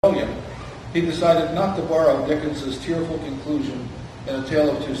William, he decided not to borrow Dickens's tearful conclusion in A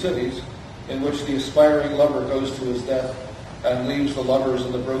Tale of Two Cities, in which the aspiring lover goes to his death and leaves the lovers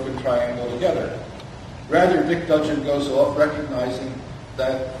in the broken triangle together. Rather, Dick Dudgeon goes off recognizing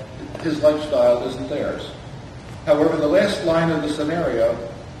that his lifestyle isn't theirs. However, the last line of the scenario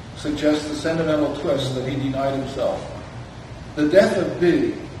suggests the sentimental twist that he denied himself. The death of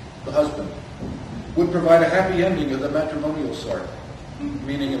B, the husband, would provide a happy ending of the matrimonial sort,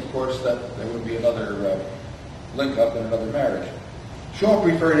 meaning, of course, that there would be another link-up in another marriage. Shaw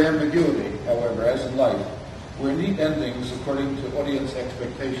preferred ambiguity, however, as in life, where neat endings, according to audience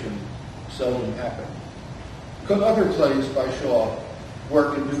expectation, seldom happen. Could other plays by Shaw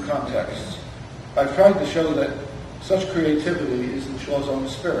work in new contexts? I've tried to show that such creativity is in Shaw's own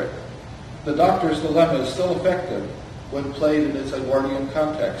spirit. The Doctor's Dilemma is still effective when played in its Edwardian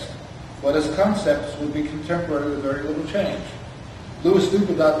context, but as concepts would be contemporary with very little change. Louis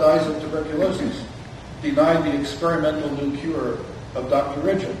Dubedat dies of tuberculosis, denied the experimental new cure of Dr.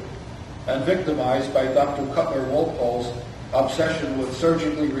 Ridgeon, and victimized by Dr. Cutler Walpole's obsession with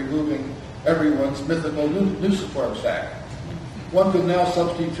surgically removing everyone's mythical nuciform sac. One could now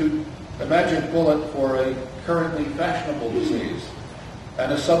substitute a magic bullet for a currently fashionable disease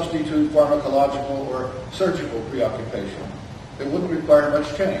and a substitute pharmacological or surgical preoccupation. It wouldn't require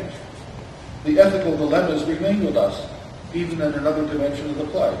much change. The ethical dilemmas remain with us, even in another dimension of the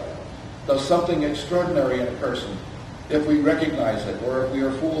play. Does something extraordinary in a person, if we recognize it, or if we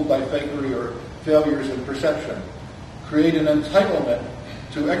are fooled by fakery or failures in perception, create an entitlement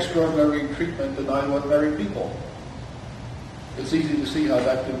to extraordinary treatment denied ordinary people? It's easy to see how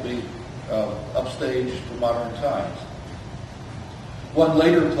that could be upstaged for modern times. One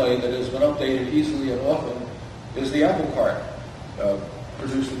later play that has been updated easily and often is The Apple Cart,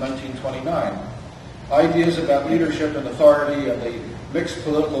 produced in 1929. Ideas about leadership and authority and the mixed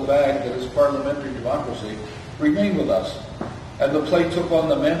political bag that is parliamentary democracy remain with us, and the play took on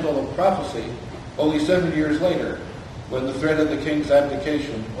the mantle of prophecy only 7 years later, when the threat of the king's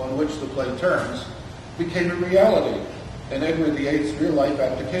abdication, on which the play turns, became a reality in Edward VIII's real-life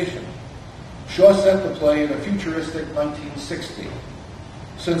abdication. Shaw set the play in a futuristic 1960,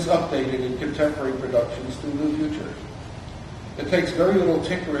 since updated in contemporary productions to new futures. It takes very little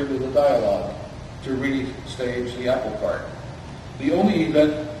tinkering with the dialogue to restage The Apple Cart. The only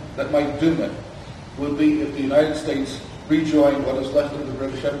event that might doom it would be if the United States rejoined what is left of the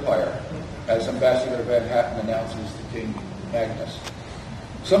British Empire, as Ambassador Van Hatten announces to King Magnus.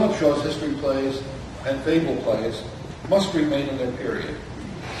 Some of Shaw's history plays and fable plays must remain in their period.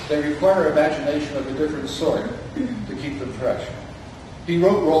 They require imagination of a different sort to keep them fresh. He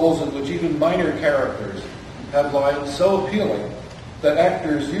wrote roles in which even minor characters have lines so appealing that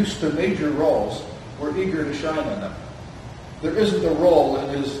actors used to major roles were eager to shine in them. There isn't a role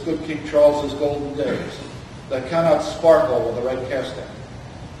in his Good King Charles's golden days that cannot sparkle with the right casting.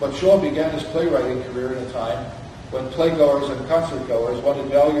 But Shaw began his playwriting career in a time when playgoers and concertgoers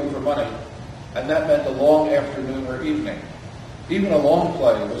wanted value for money, and that meant a long afternoon or evening. Even a long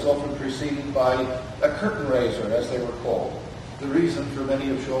play was often preceded by a curtain raiser, as they were called, the reason for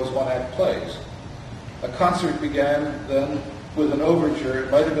many of Shaw's one-act plays. A concert began then with an overture. It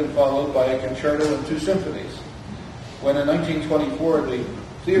might have been followed by a concerto and two symphonies. When in 1924 the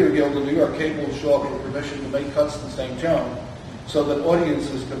Theatre Guild of New York cabled Shaw for permission to make cuts in St. John so that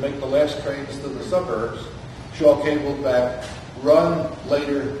audiences could make the last trains to the suburbs, Shaw cabled back, "Run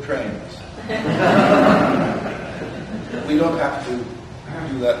later trains." We don't have to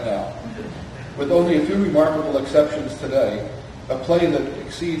do that now. With only a few remarkable exceptions today, a play that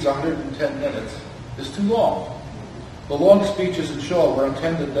exceeds 110 minutes is too long. The long speeches in Shaw were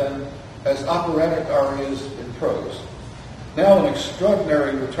intended then as operatic arias in prose. Now an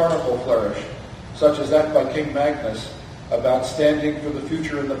extraordinary rhetorical flourish, such as that by King Magnus about standing for the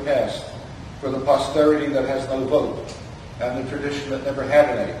future and the past, for the posterity that has no vote, and the tradition that never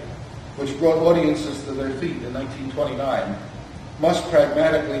had any, which brought audiences to their feet in 1929, must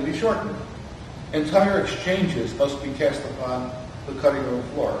pragmatically be shortened. Entire exchanges must be cast upon the cutting room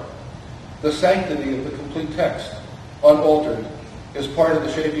floor. The sanctity of the complete text, unaltered, is part of the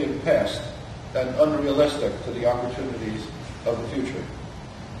Shavian past and unrealistic to the opportunities of the future.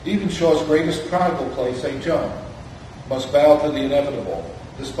 Even Shaw's greatest chronicle play, St. John, must bow to the inevitable,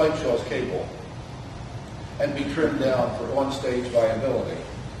 despite Shaw's cable, and be trimmed down for on-stage viability.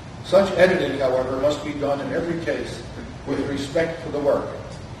 Such editing, however, must be done in every case with respect for the work.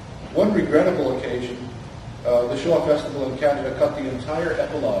 One regrettable occasion, the Shaw Festival in Canada cut the entire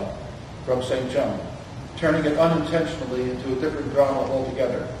epilogue from St. John, turning it unintentionally into a different drama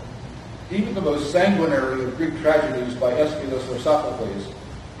altogether. Even the most sanguinary of Greek tragedies by Aeschylus or Sophocles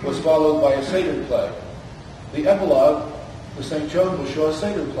was followed by a satyr play. The epilogue, the St. Joan, was Shaw's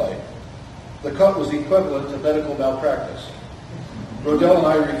satyr play. The cut was equivalent to medical malpractice. Rodell and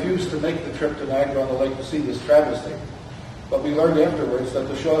I refused to make the trip to Niagara-on-the-Lake to see this travesty, but we learned afterwards that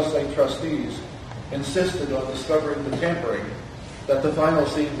the Shaw Estate trustees insisted on discovering the tampering, that the final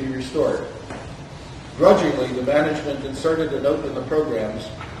scene be restored. Grudgingly, the management inserted a note in the programs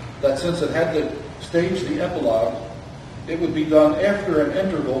that since it had to stage the epilogue, it would be done after an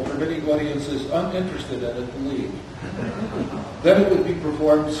interval permitting audiences uninterested in it to leave. Then it would be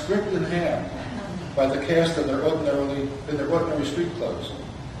performed script in hand by the cast in their ordinary street clothes.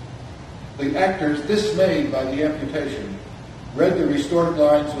 The actors, dismayed by the amputation, read the restored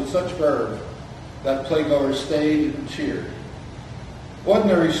lines with such verve that playgoers stayed and cheered.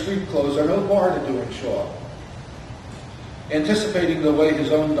 Ordinary street clothes are no bar to doing Shaw. Anticipating the way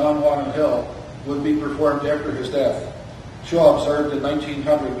his own Don Juan in Hell would be performed after his death, Shaw observed in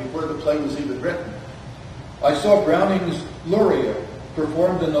 1900, before the play was even written, "I saw Browning's Luria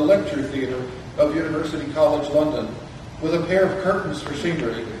performed in the lecture theatre of University College London with a pair of curtains for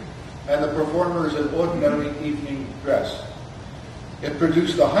scenery and the performers in ordinary evening dress. It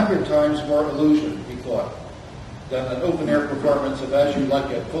produced 100 times more illusion," he thought, "than an open-air performance of As You Like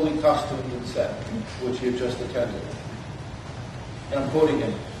It, fully costumed and set, which he had just attended." And I'm quoting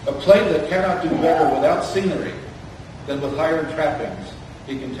him, "A play that cannot do better without scenery than with hired trappings,"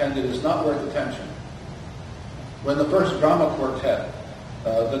 he contended, "is not worth attention." When the first drama quartet,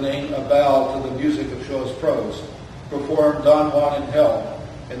 the name a bow to the music of Shaw's prose, performed Don Juan in Hell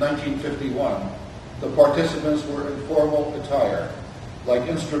in 1951, the participants were in formal attire, like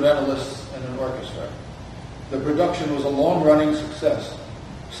instrumentalists in an orchestra. The production was a long-running success,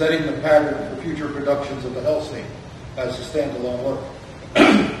 setting the pattern for future productions of the Hell Scene as a standalone work.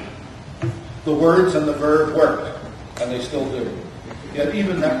 The words and the verb worked, and they still do. Yet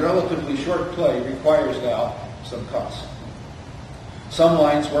even that relatively short play requires now some cuts. Some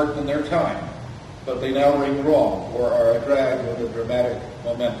lines worked in their time, but they now ring wrong or are a drag on the dramatic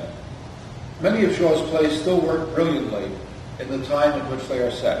momentum. Many of Shaw's plays still work brilliantly in the time in which they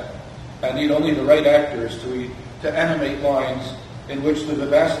are set, and need only the right actors to animate lines in which the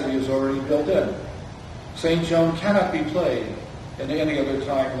vivacity is already built in. St. Joan cannot be played in any other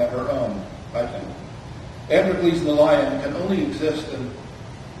time than her own, I think. Androcles and the Lion can only exist in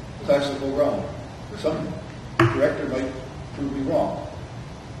classical Rome. Some director might prove me wrong.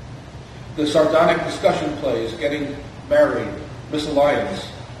 The sardonic discussion plays, Getting Married, Misalliance,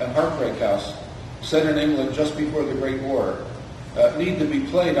 and Heartbreak House, set in England just before the Great War, need to be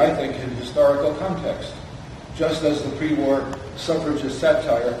played, I think, in historical context, just as the pre-war suffragist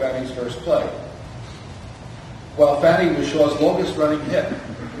satire, Fanny's first play. While Fanny was Shaw's longest-running hit,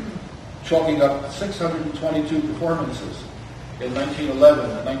 chalking up 622 performances in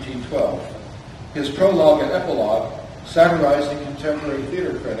 1911 and 1912, his prologue and epilogue, satirizing contemporary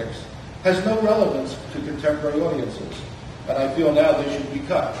theater critics, has no relevance to contemporary audiences, and I feel now they should be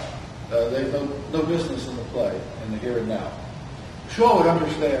cut. They have no business in the play, in the here and now. Shaw would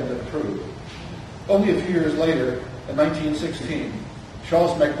understand and approve. Only a few years later, in 1916,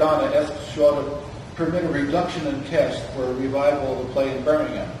 Charles MacDonagh asked Shaw to permit a reduction in cast for a revival of the play in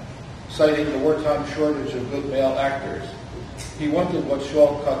Birmingham, citing the wartime shortage of good male actors. He wanted what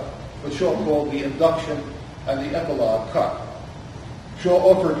Shaw called the induction and the epilogue cut. Shaw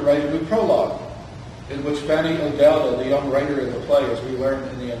offered to write a new prologue, in which Fanny O'Dowda, the young writer of the play, as we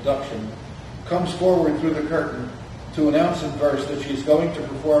learned in the induction, comes forward through the curtain to announce in verse that she's going to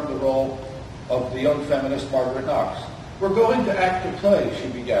perform the role of the young feminist Margaret Knox. "We're going to act a play," she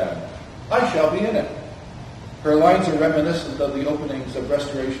began. "I shall be in it." Her lines are reminiscent of the openings of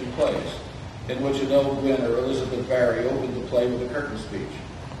Restoration plays, in which Adele Gwynn or Elizabeth Barry opened the play with a curtain speech.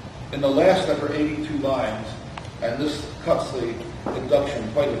 In the last of her 82 lines, and this cuts the induction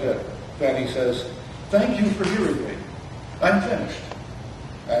quite a bit, Fanny says, "Thank you for hearing me. I'm finished."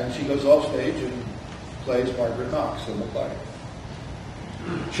 And she goes off stage and plays Margaret Knox in the play.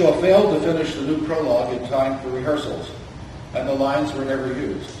 Shaw failed to finish the new prologue in time for rehearsals, and the lines were never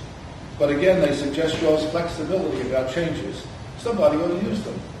used. But again, they suggest Shaw's flexibility about changes. Somebody ought to use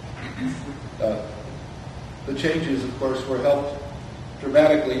them. The changes, of course, were helped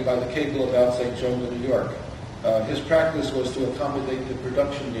dramatically by the cable about St. Joan of New York. His practice was to accommodate the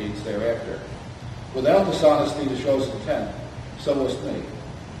production needs thereafter. Without dishonesty to Shaw's intent, so was me.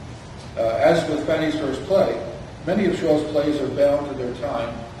 As with Fanny's first play, many of Shaw's plays are bound to their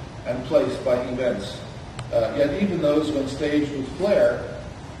time and place by events. Yet even those, when staged with flair,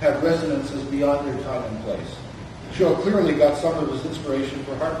 have resonances beyond their time and place. Shaw clearly got some of his inspiration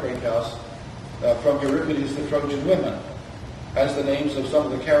for Heartbreak House from Euripides' The Trojan Women. as the names of some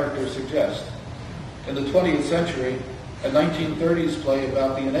of the characters suggest. In the 20th century, a 1930s play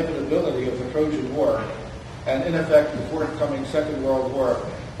about the inevitability of the Trojan War, and in effect the forthcoming Second World War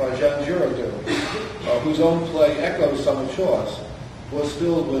by Jean Giraudoux, whose own play echoes some of Shaw's, was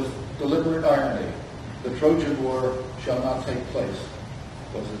filled with deliberate irony. The Trojan War shall not take place,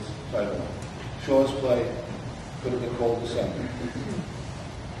 was its title. Shaw's play could have been called December.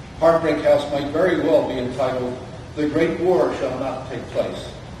 Heartbreak House might very well be entitled The Great War Shall Not Take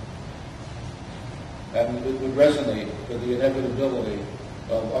Place, and it would resonate with the inevitability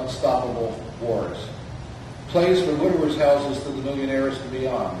of unstoppable wars. Plays from widowers' houses to the millionaires and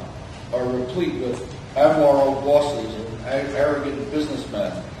beyond are replete with amoral bosses and arrogant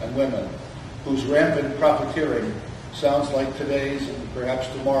businessmen and women whose rampant profiteering sounds like today's and perhaps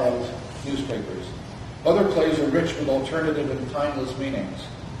tomorrow's newspapers. Other plays are rich with alternative and timeless meanings.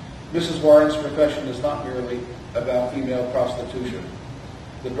 Mrs. Warren's Profession is not merely about female prostitution.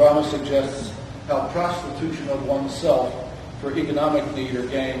 The drama suggests how prostitution of oneself for economic need or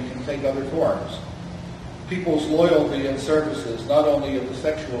gain can take other forms. People's loyalty and services, not only of the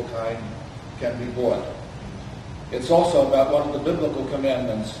sexual kind, can be bought. It's also about one of the biblical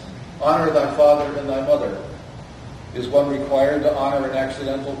commandments, honor thy father and thy mother. Is one required to honor an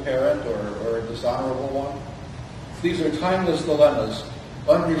accidental parent or a dishonorable one? These are timeless dilemmas,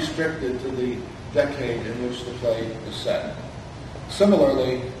 unrestricted to the decade in which the play is set.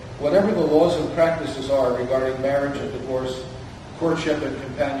 Similarly, whatever the laws and practices are regarding marriage and divorce, courtship and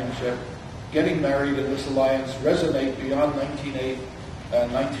companionship, getting married in this alliance resonate beyond 1908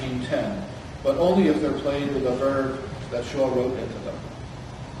 and 1910, but only if they're played with a verb that Shaw wrote into them.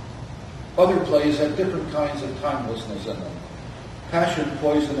 Other plays have different kinds of timelessness in them. Passion,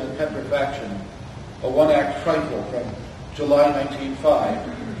 Poison, and Petrifaction, a one-act trifle from July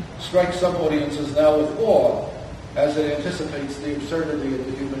 1905, strikes some audiences now with awe as it anticipates the absurdity of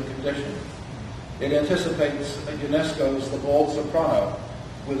the human condition. It anticipates UNESCO's The Bald Soprano,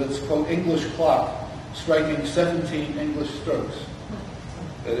 with its, quote, English clock striking 17 English strokes.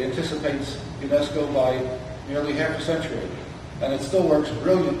 It anticipates UNESCO by nearly half a century, and it still works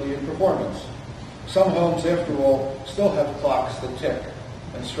brilliantly in performance. Some homes, after all, still have clocks that tick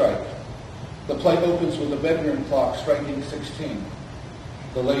and strike. The play opens with a bedroom clock striking 16.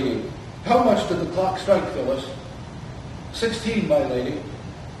 The lady, how much did the clock strike, Phyllis? 16, my lady.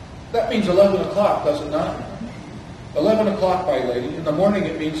 That means 11 o'clock, does it not? 11 o'clock, my lady. In the morning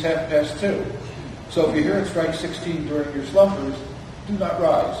it means 2:30. So if you hear it strike 16 during your slumbers, do not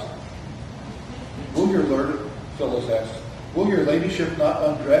rise. Will your lord, Phyllis asked, will your ladyship not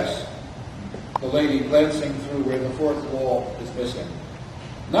undress? The lady, glancing through where the fourth wall is missing.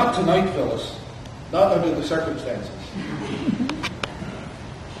 Not tonight, Phyllis. Not under the circumstances.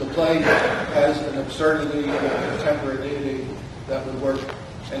 The play has an absurdity and a contemporaneity that would work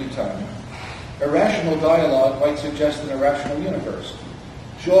anytime. Irrational dialogue might suggest an irrational universe.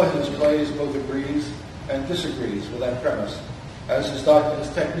 Shaw in his plays both agrees and disagrees with that premise, as his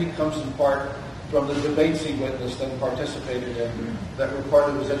technique comes in part from the debates he witnessed and participated in that were part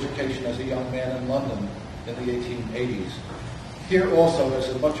of his education as a young man in London in the 1880s. Here also, as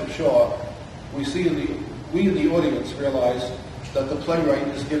in much of Shaw, we in the audience realize that the playwright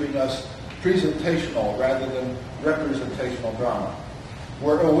is giving us presentational rather than representational drama.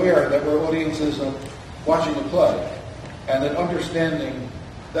 We're aware that we're audiences of watching a play, and that understanding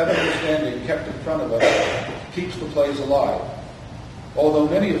kept in front of us keeps the plays alive. Although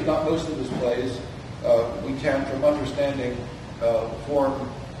many, if not most of his plays, we can, from understanding,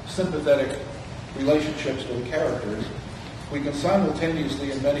 form sympathetic relationships with the characters, we can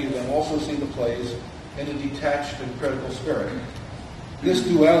simultaneously, in many of them, also see the plays in a detached and critical spirit. This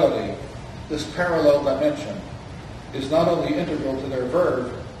duality, this parallel dimension, is not only integral to their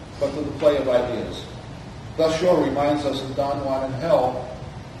verve, but to the play of ideas. Thus Shaw reminds us in Don Juan in Hell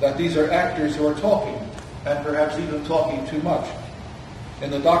that these are actors who are talking, and perhaps even talking too much. In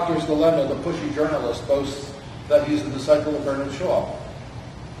The Doctor's Dilemma, the pushy journalist boasts that he's a disciple of Bernard Shaw.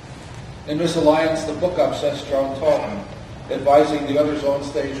 In Misalliance, the book-obsessed John Talton, advising the others on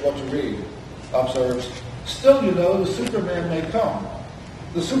stage what to read, observes, still, you know, the Superman may come.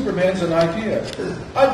 The Superman's an idea.